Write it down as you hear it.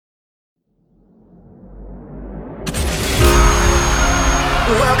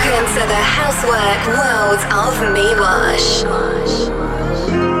to the Housework world of Miwash.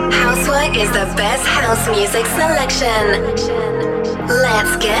 Housework is the best house music selection.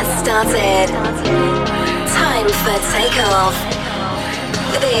 Let's get started. Time for takeoff.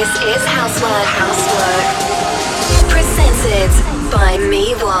 This is Housework. Presented by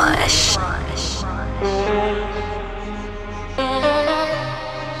Miwash.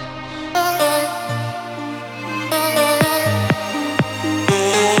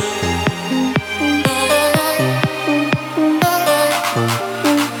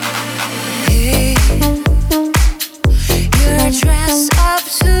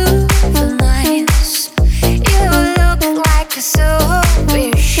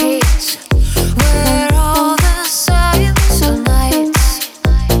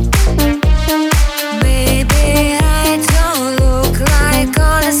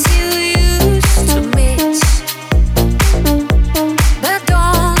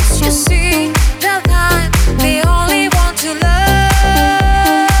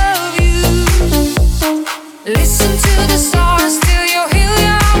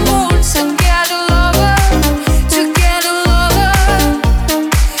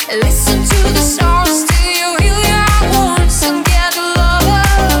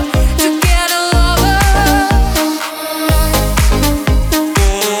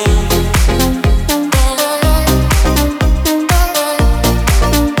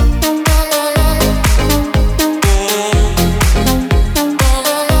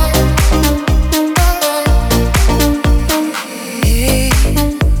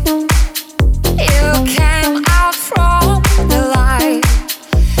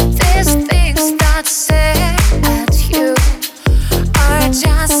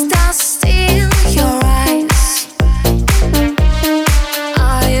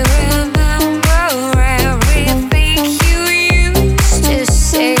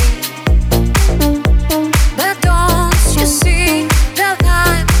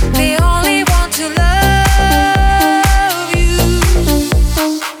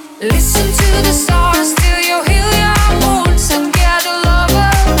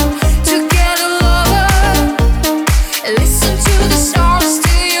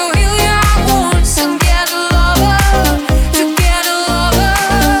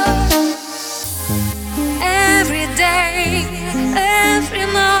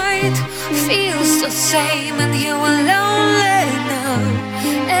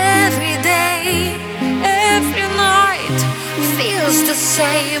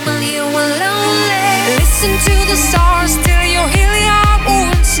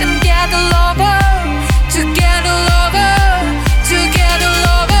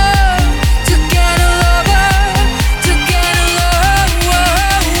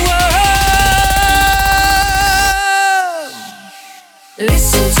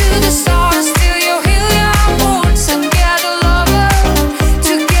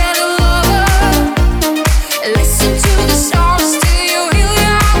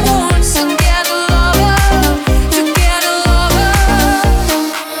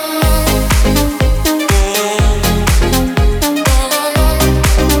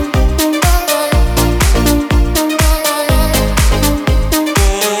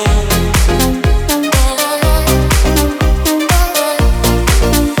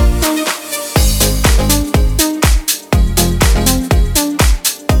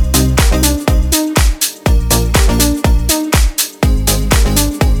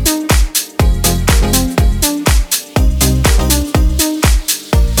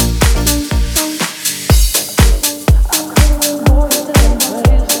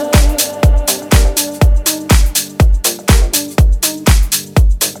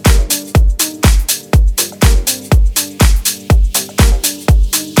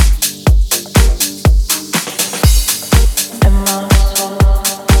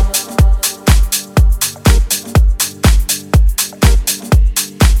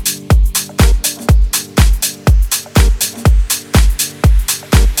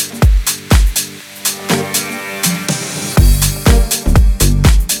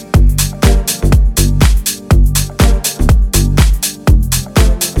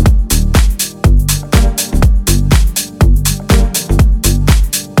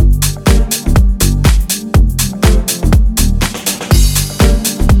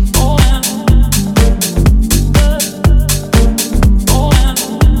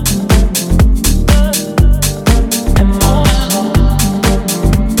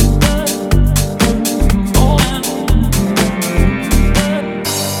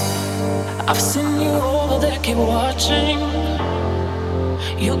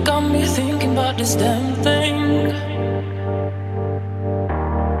 You got me thinking about this damn thing.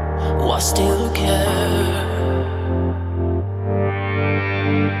 still care.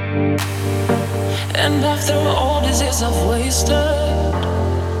 And after all these years I've wasted,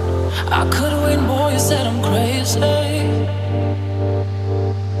 I could wait more. You said I'm crazy.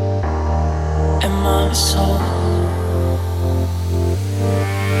 Am I so?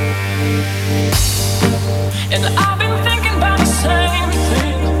 And I've been thinking about the same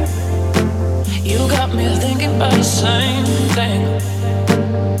thing. You got me thinking about the same thing.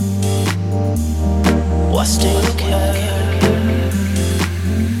 Why still care?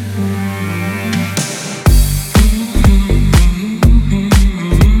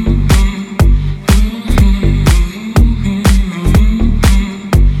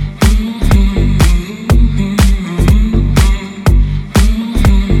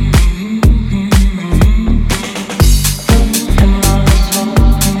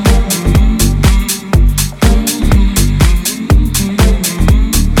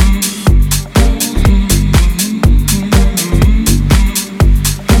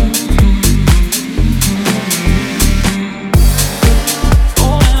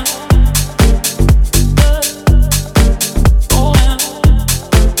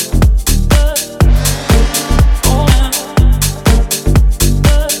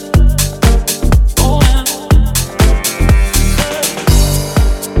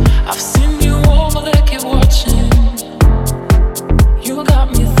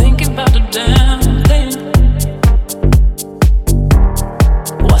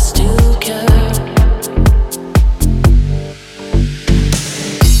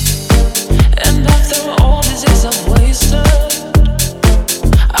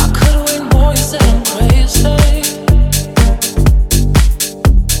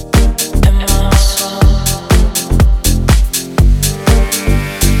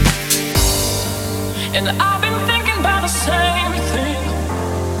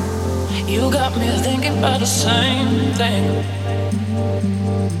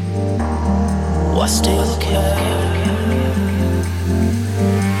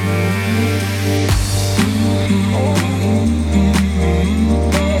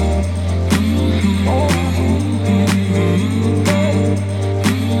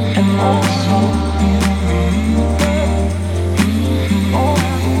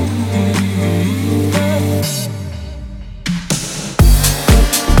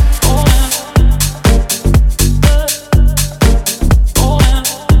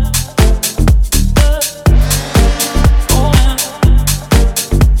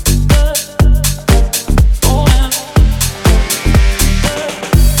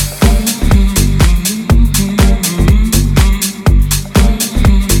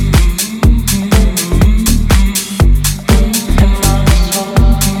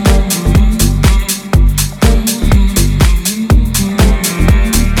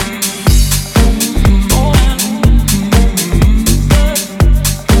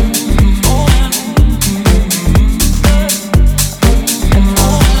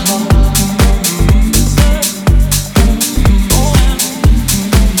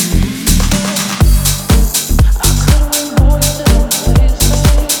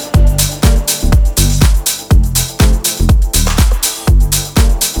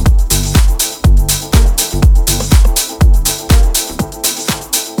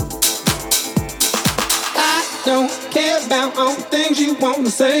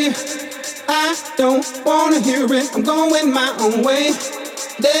 I'm going my own way.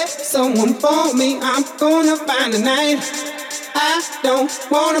 There's someone for me, I'm gonna find tonight. I don't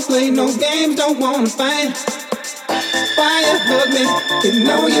wanna play no games, don't wanna fight. Why you hug me? You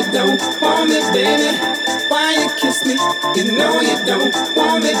know you don't want me, baby. Why you kiss me? You know you don't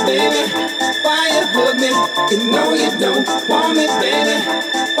want me, baby. Why you hug me? You know you don't want me, baby.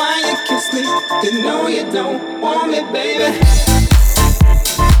 Why you kiss me? You know you don't want me, baby.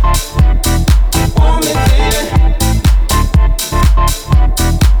 Want me, baby.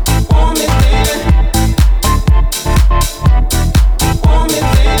 Want me, baby. Want me,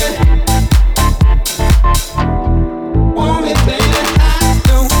 baby. Want me, baby. I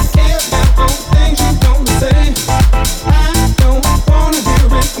don't care about all the things you don't say. I don't wanna hear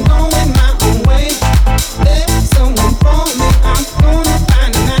it. I'm going my own way. There's someone for me. I'm gonna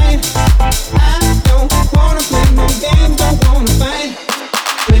find tonight. I don't wanna play no games. Don't wanna fight.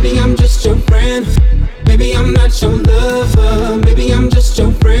 Maybe I'm just your friend. Maybe I'm not your lover. Maybe I'm just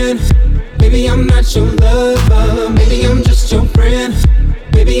your friend. Maybe I'm not your lover. Maybe I'm just your friend.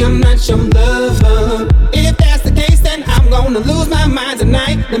 Maybe I'm not your lover. If that's the case, then I'm gonna lose my mind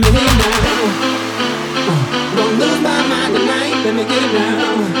tonight. Let me hear it now. Gonna lose my mind tonight. Let me get it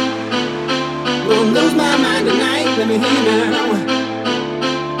now. Gonna lose my mind tonight. Let me hear it now.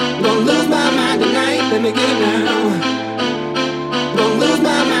 Gonna lose me get it now. Gonna lose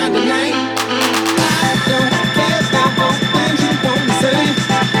my mind tonight. I don't care about all the things you want to say.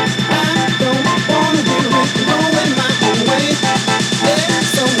 I don't wanna hear it, going my own way. There's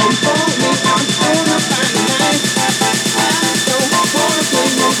someone for me, I'm gonna find tonight. I don't wanna play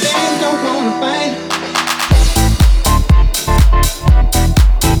no games, don't wanna fight.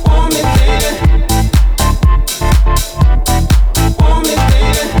 Want me, baby. Want me,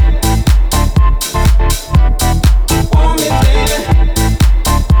 baby. Want me, baby. Want me, baby.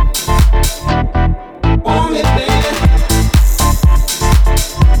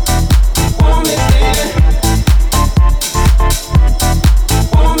 Want me, baby. Want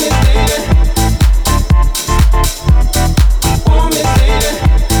me, baby. Want me, baby.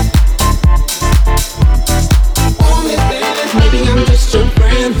 Want me, baby. Maybe I'm just your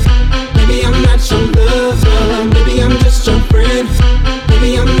friend. Maybe I'm not your lover. Maybe I'm just your friend. Maybe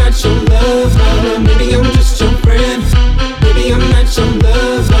I'm not your lover. Maybe I'm just your friend. Maybe I'm not your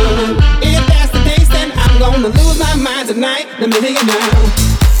lover. If that's the case, then I'm gonna lose my mind tonight. Let me hear it now.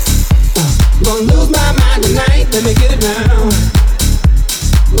 Gonna lose my mind tonight. Let me get it now.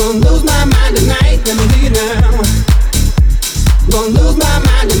 Gonna lose my mind tonight. Let me hear it now. Gonna lose my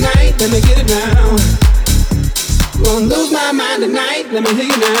mind tonight. Let me get it now. Gonna lose my mind tonight. Let me hear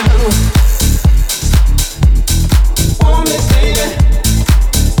you now. Want me, baby.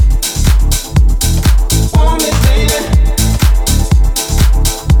 Want me, baby.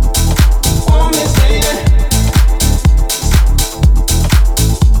 Want me, baby.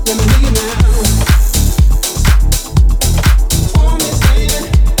 Let me hear you now. Want me, baby. Want me,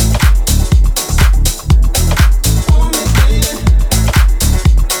 baby. Want me, baby.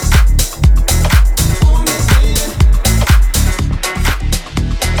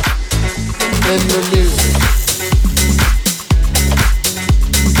 In the music,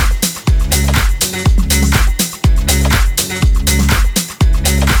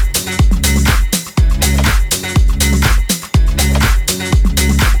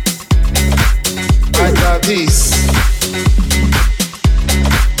 I got peace,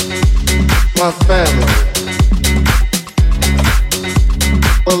 my family,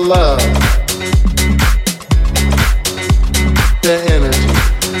 the love, the energy.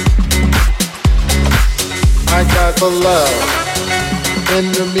 I got the love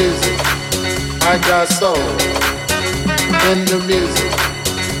in the music. I got soul in the music.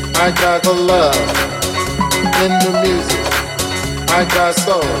 I got the love in the music. I got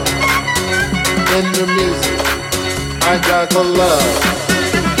soul in the music. I got the love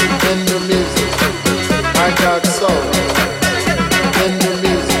in the music. I got soul in the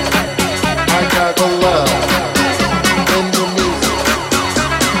music. I got the love in the music.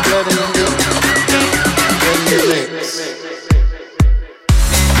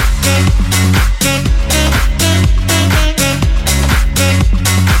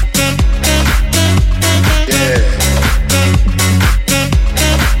 Getting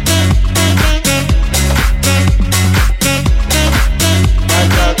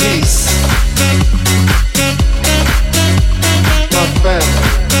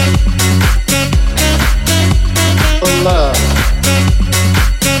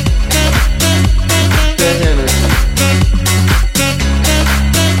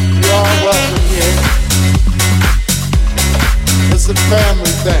it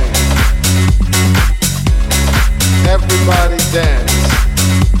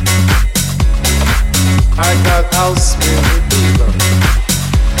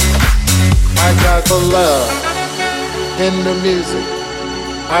in the mix.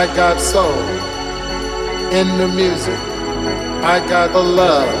 I got soul in the music. I got the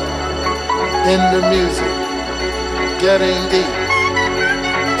love in the music. Getting deep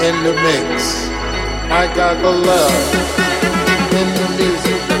in the mix. I got the love in the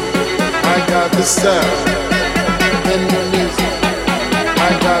music. I got the sound in the music. I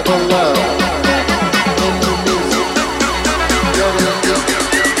got the love in the music. Getting deep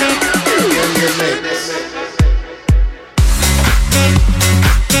in the mix.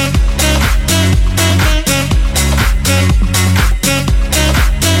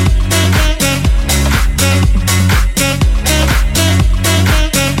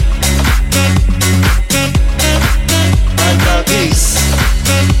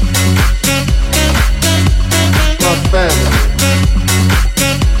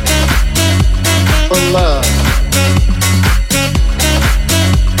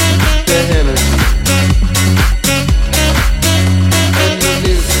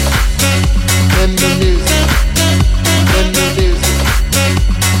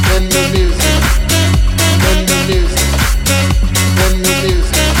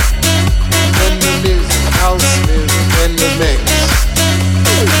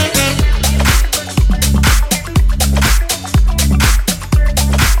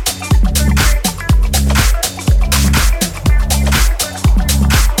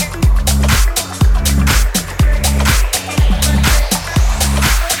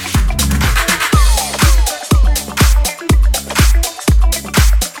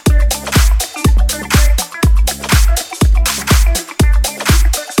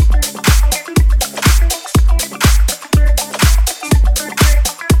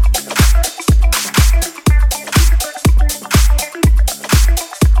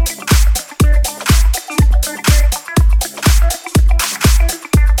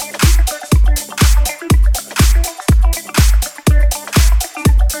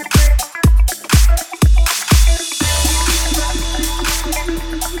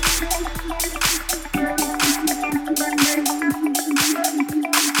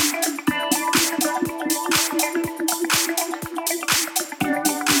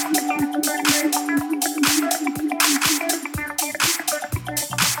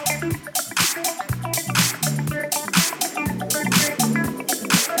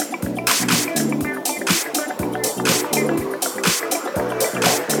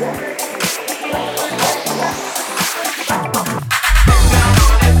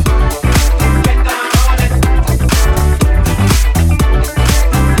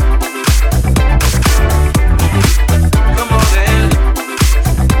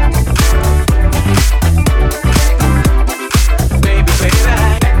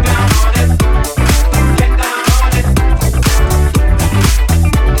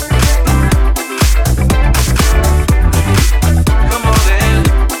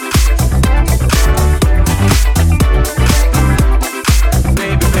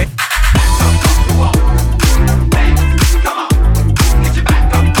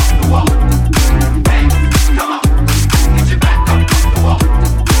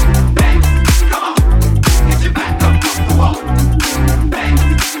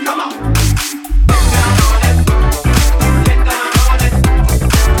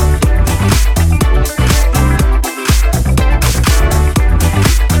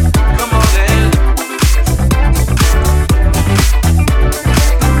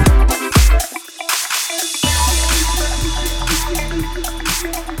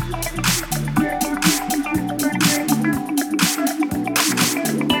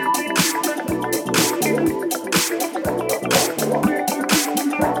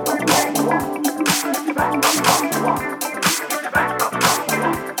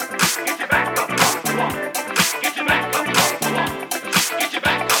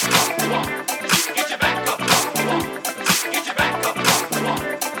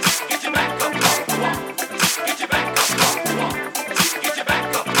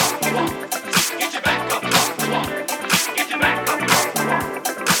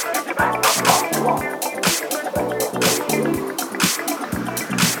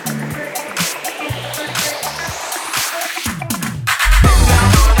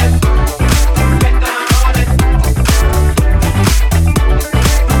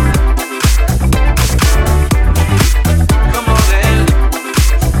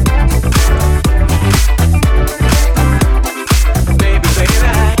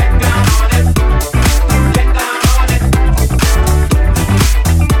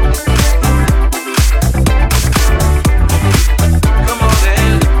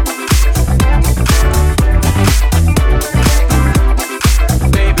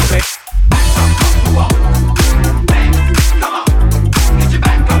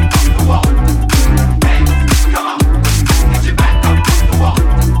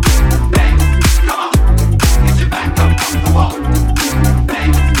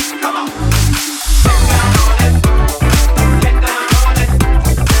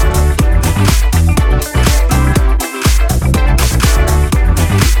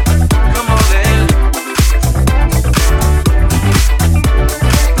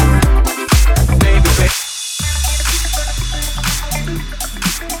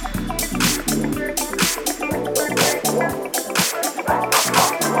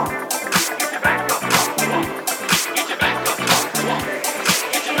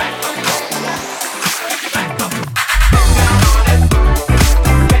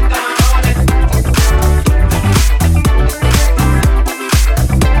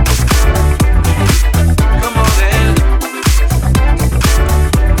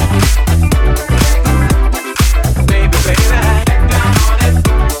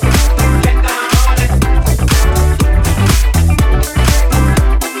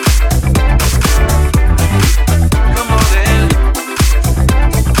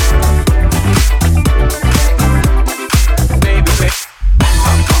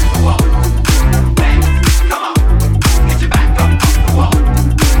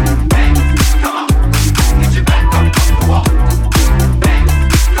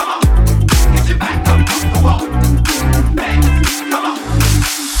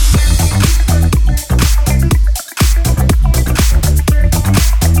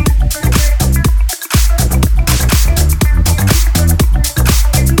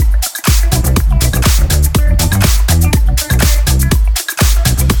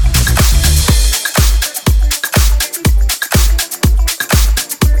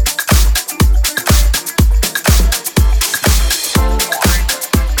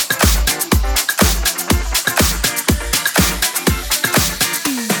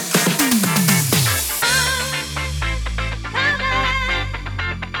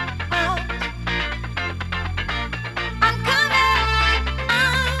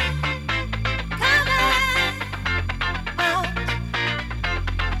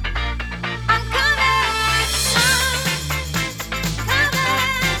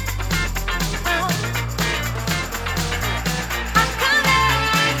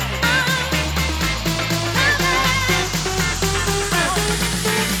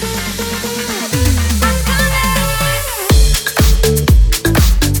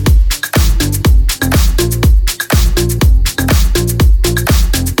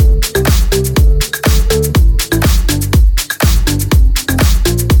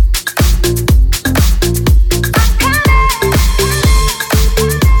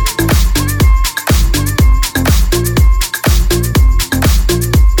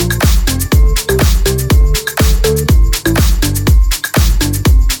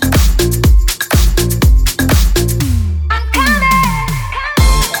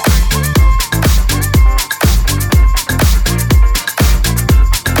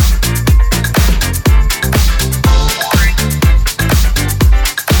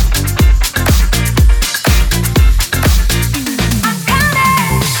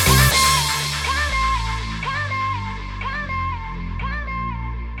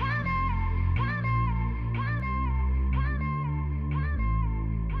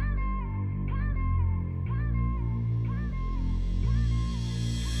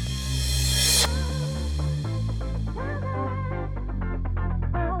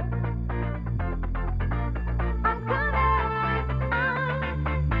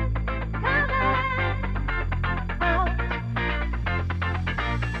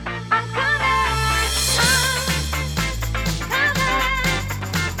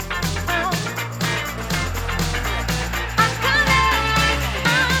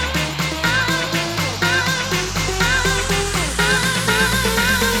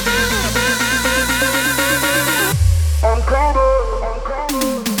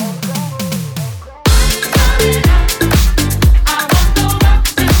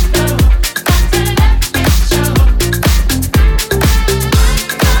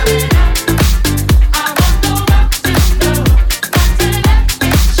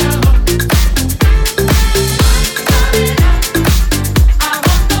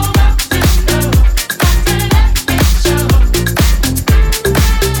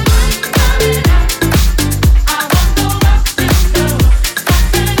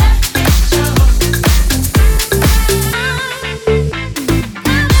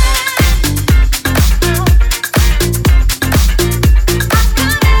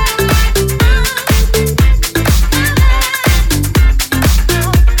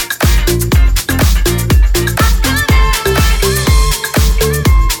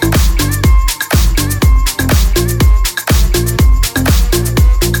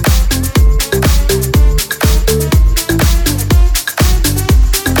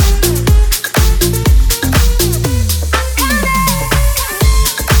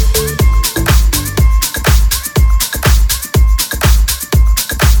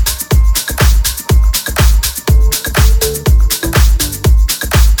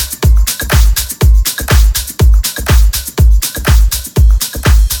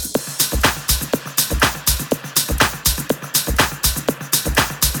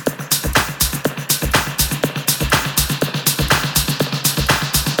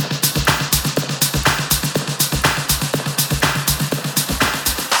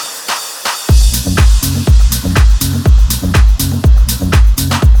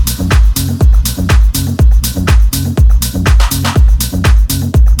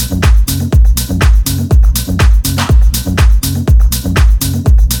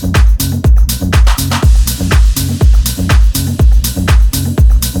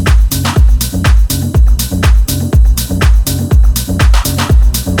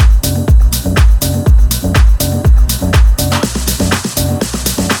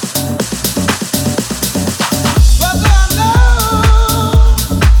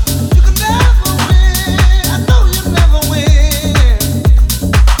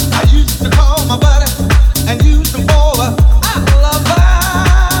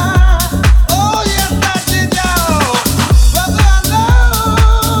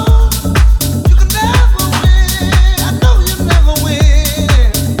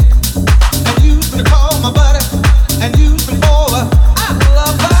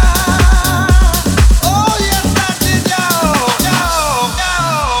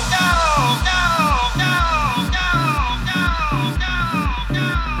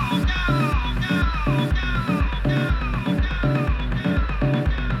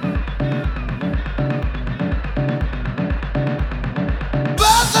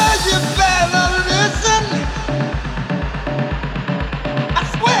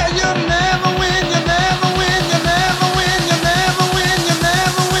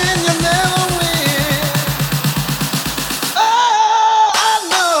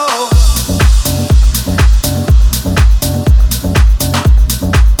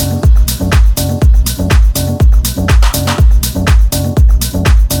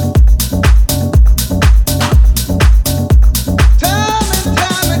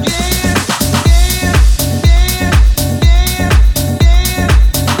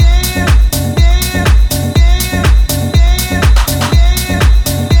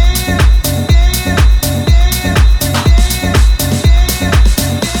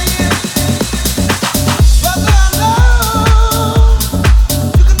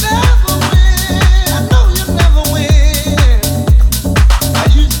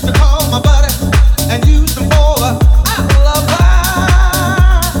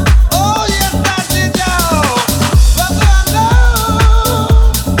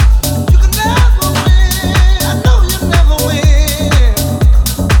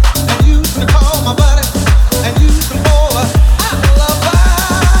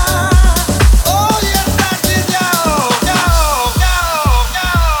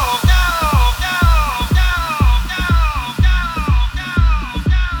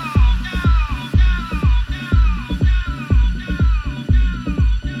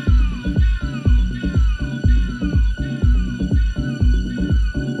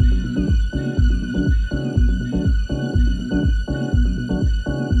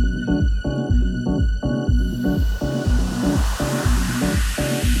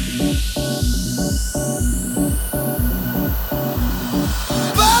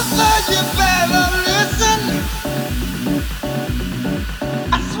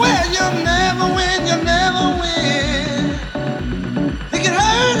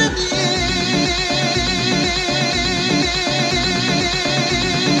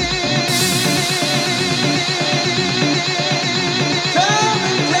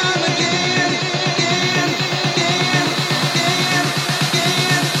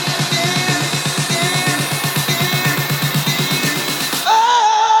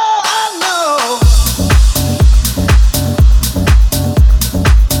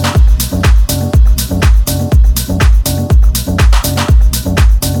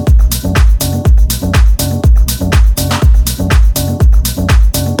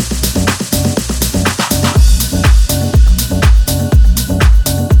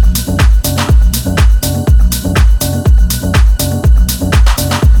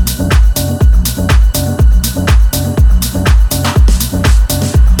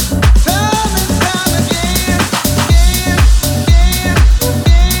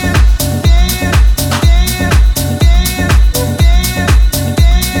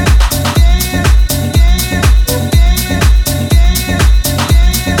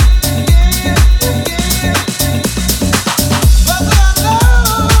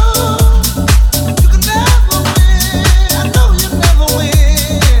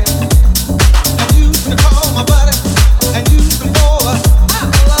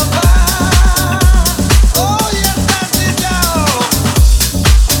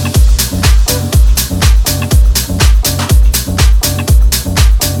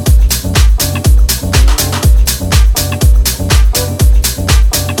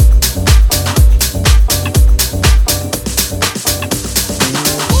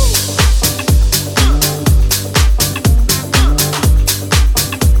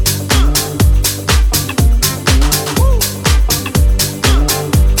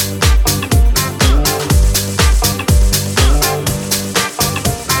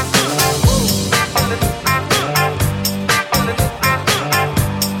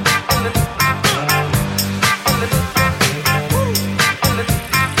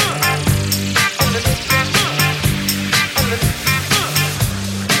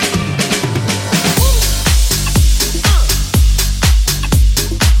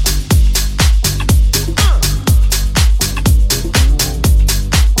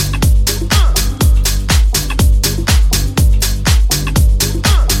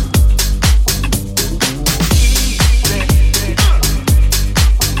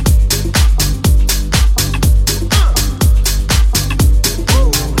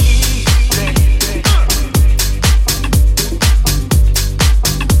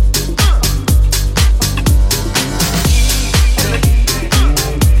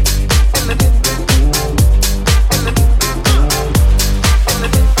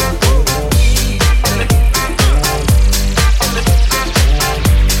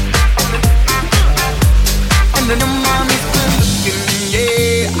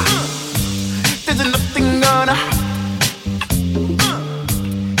 there's nothing gonna.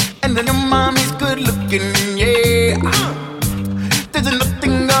 And then your mommy's good looking, yeah. There's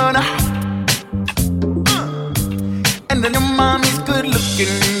nothing gonna. And then your mommy's good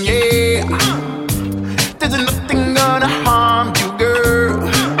looking, yeah. There's nothing gonna harm you, girl.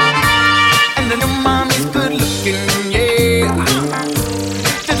 And then your mommy's good looking, yeah.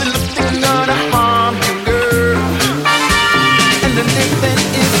 There's nothing gonna harm you, girl. And then living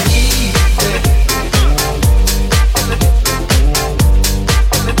is easy.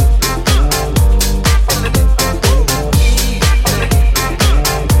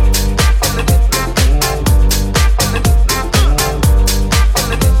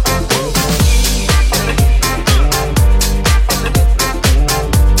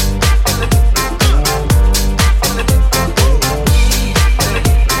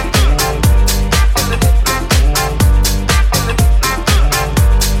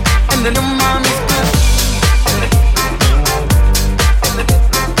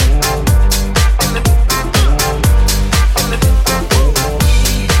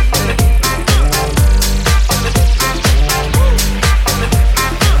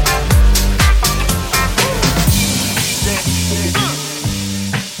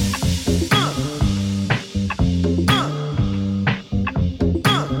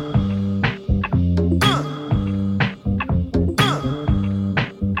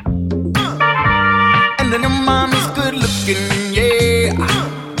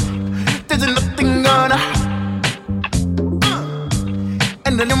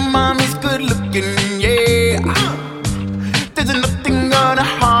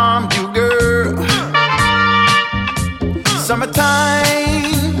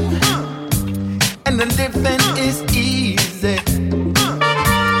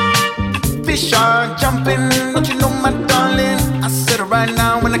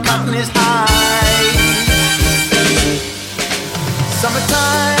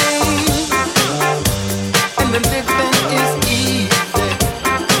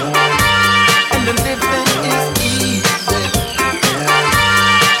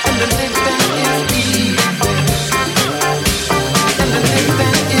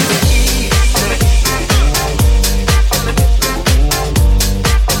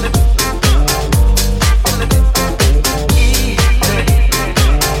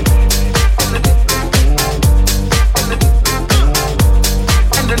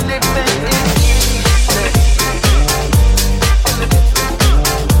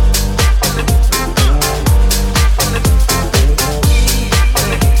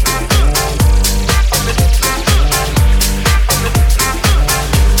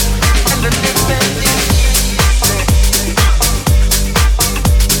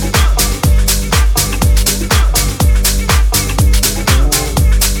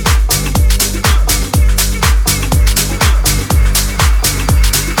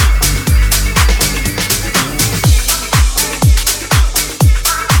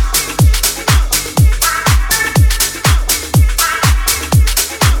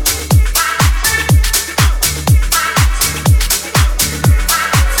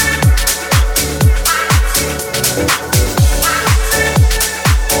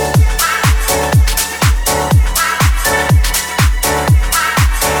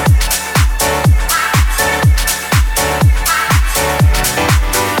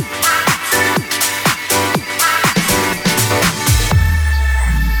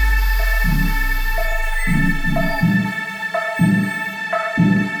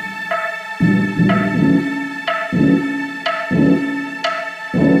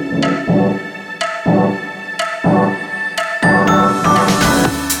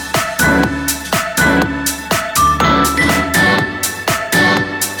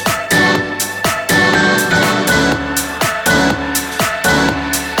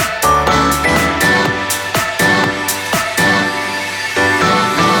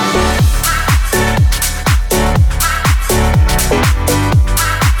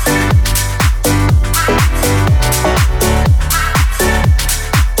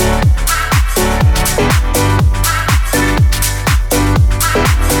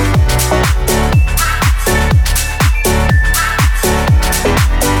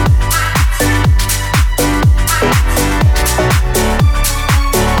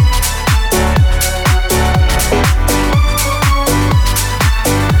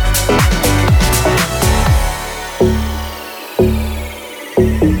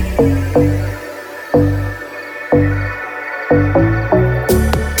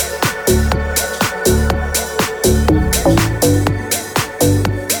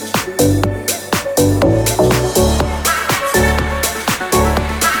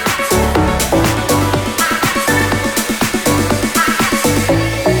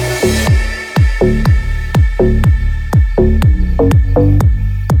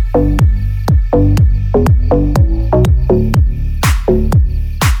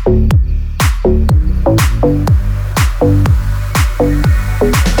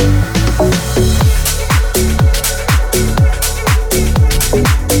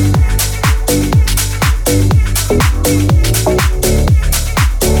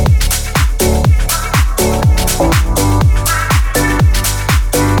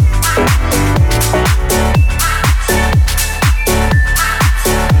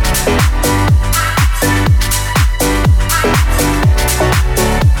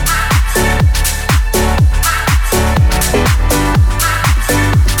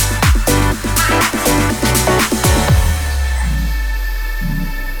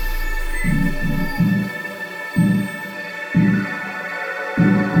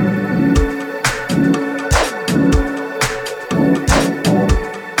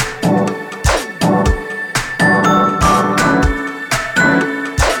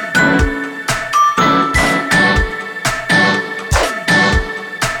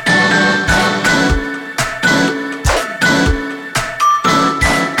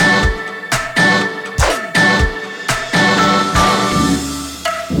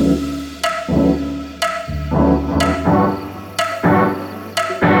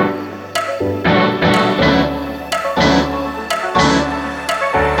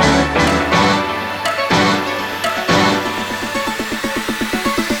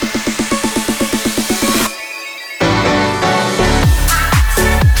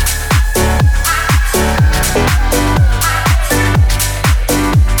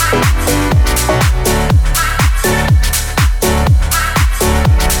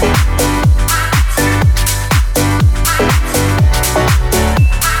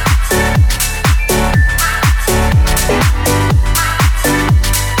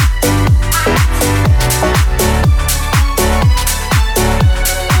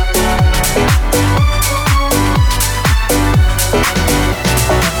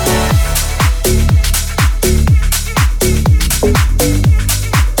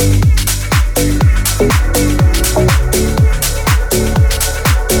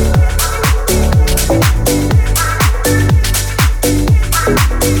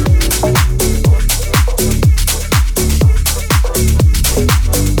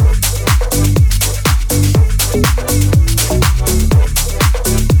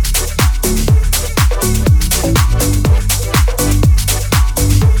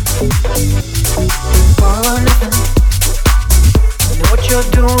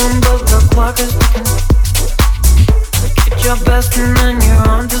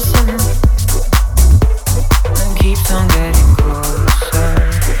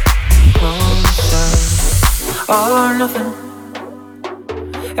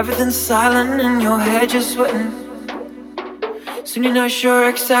 Silent in your head, you're sweating. Soon you're not sure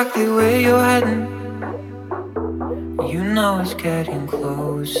exactly where you're heading. You know it's getting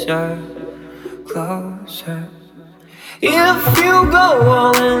closer, closer. If you go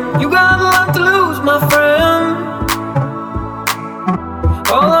all in, you got a lot to lose, my friend.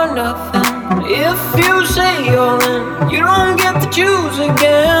 All or nothing. If you say all in, you don't get to choose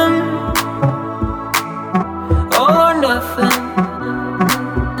again. All or nothing.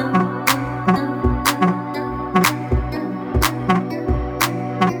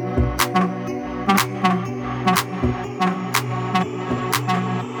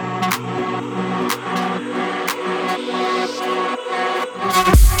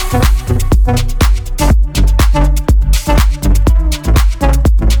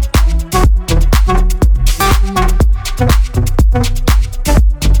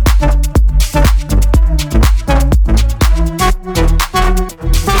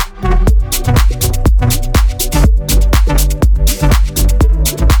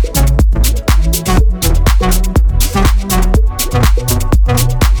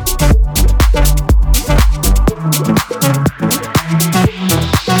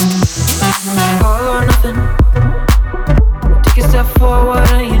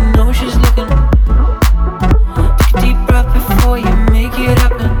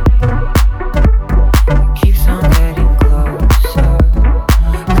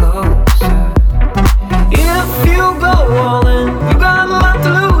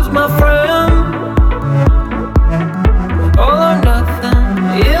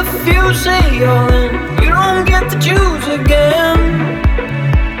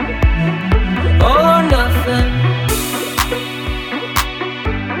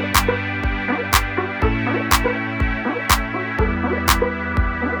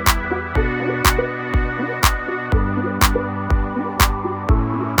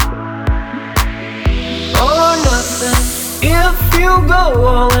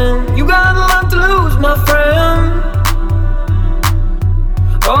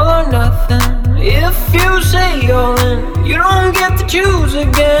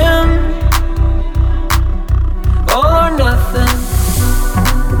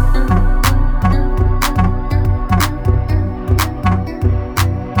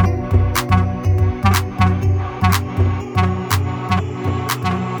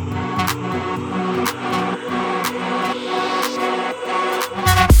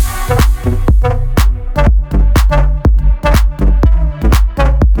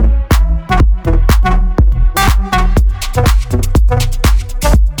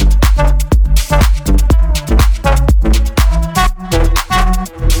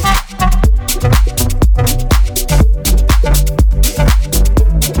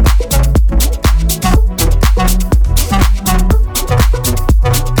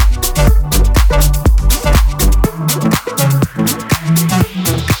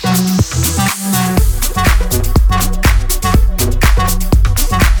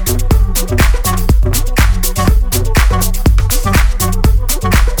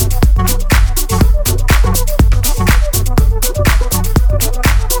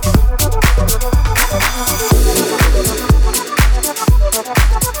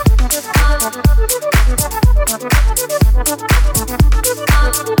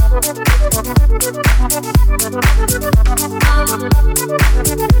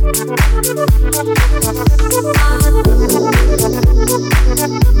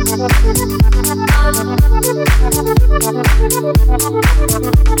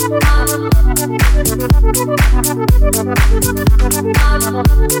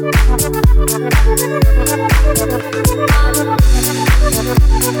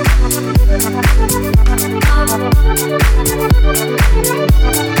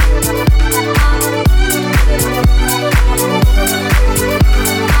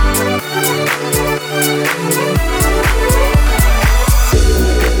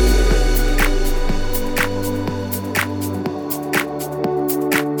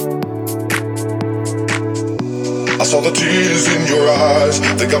 I saw the tears in your eyes,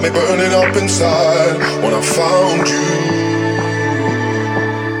 they got me burning up inside when I found you.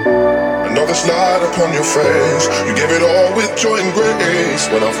 this light upon your face. You gave it all with joy and grace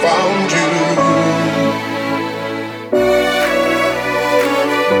when I found you.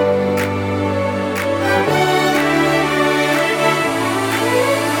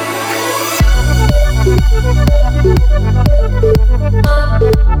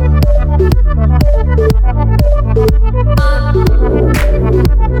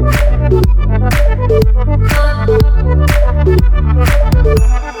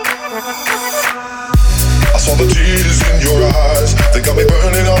 I saw the tears in your eyes, they got me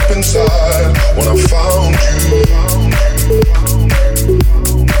burning up inside when I found you.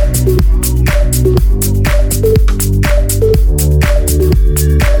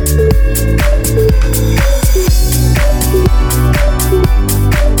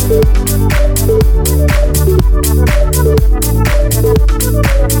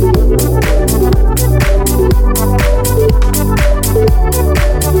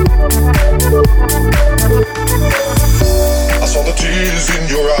 I saw the tears in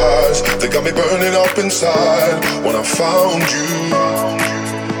your eyes, they got me burning up inside when I found you.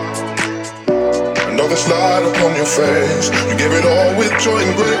 And all this light upon your face, you gave it all with joy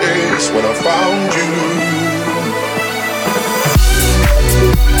and grace when I found you.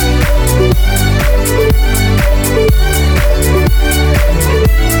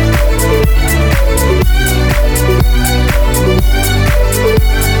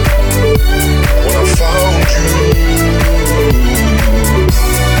 When I found you.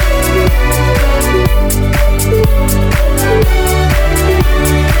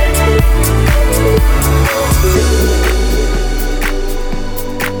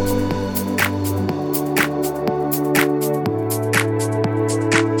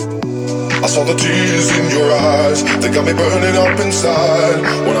 I saw the tears in your eyes, they got me burning up inside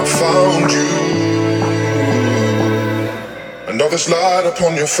when I found you. And all this light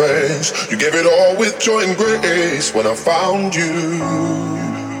upon your face, you gave it all with joy and grace when I found you.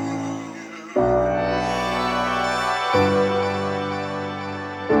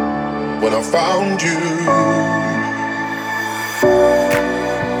 When I found you.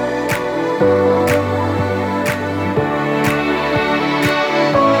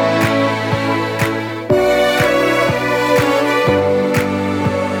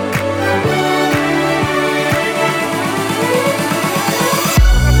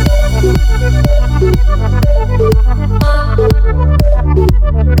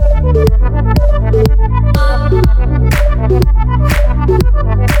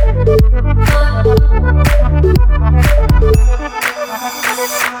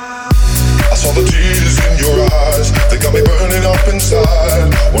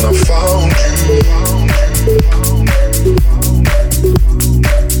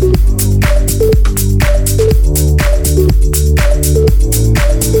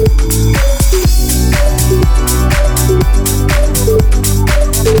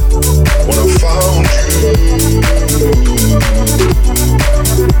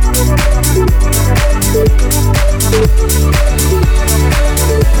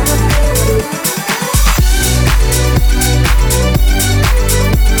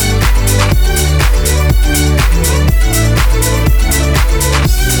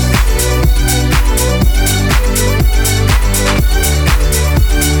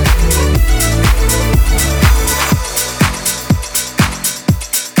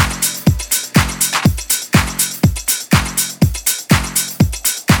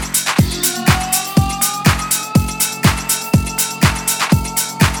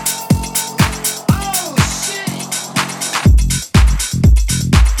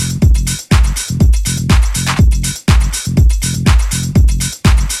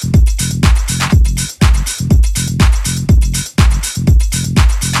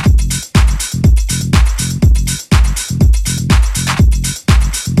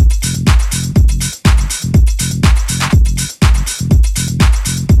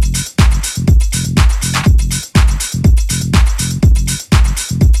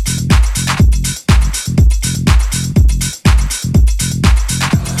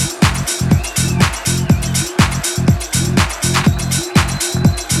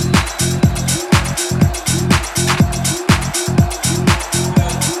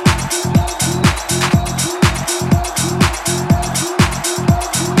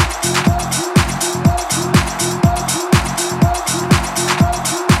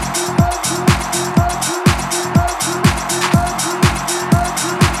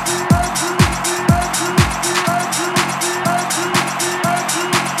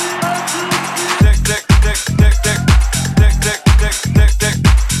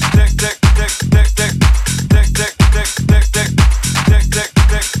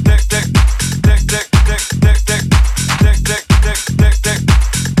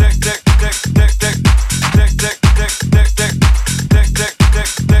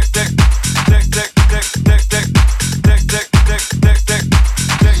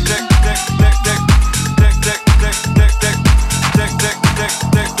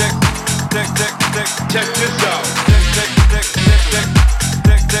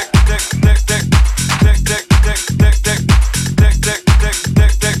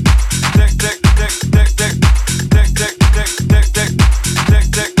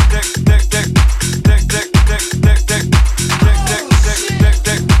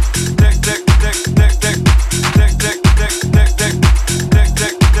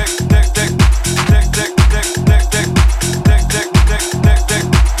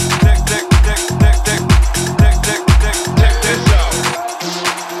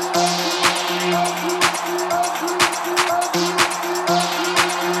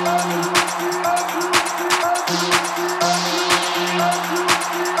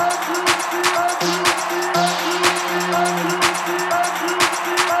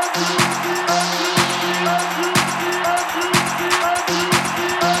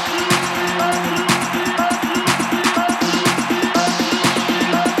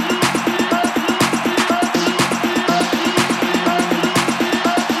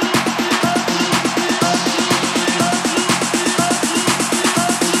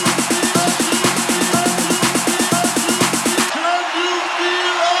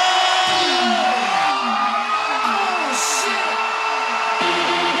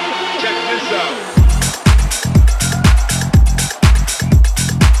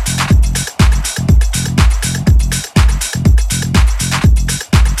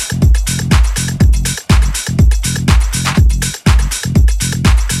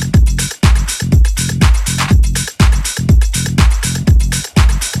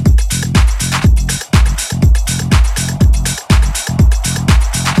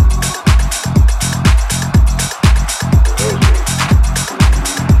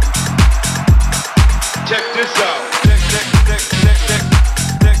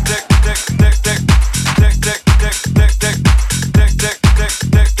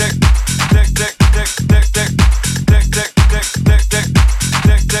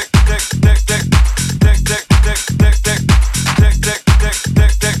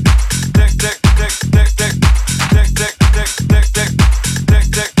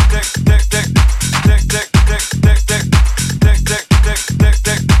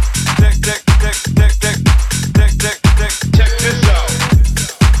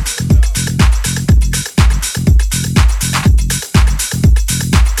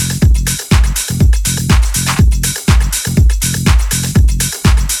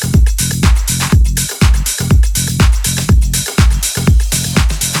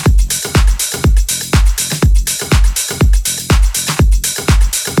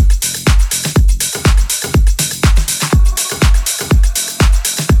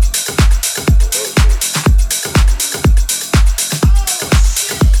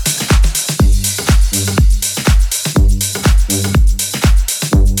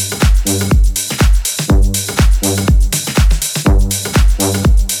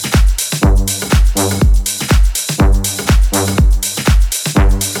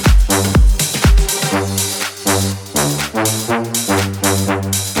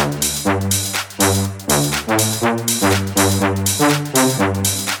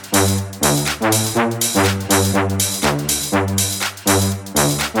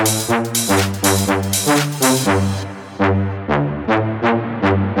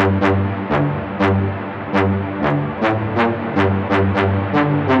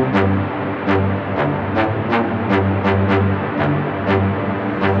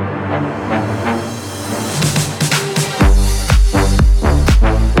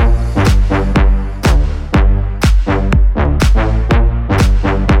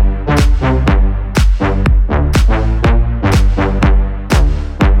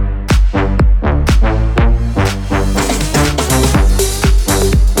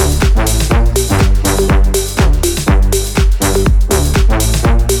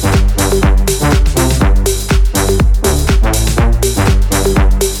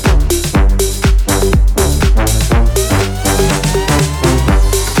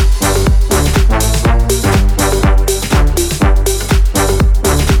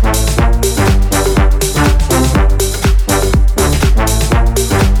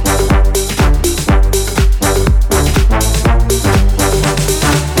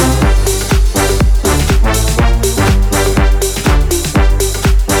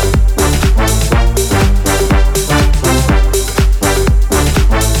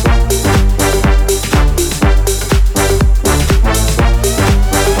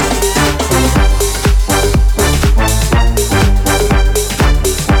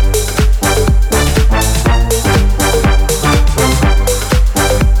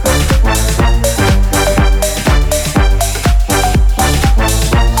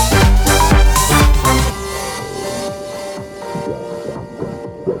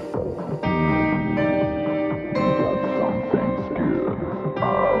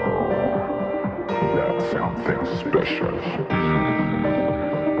 something special.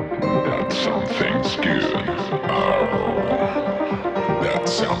 That something's good. Oh,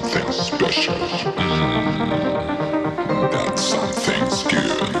 that's something special. That's something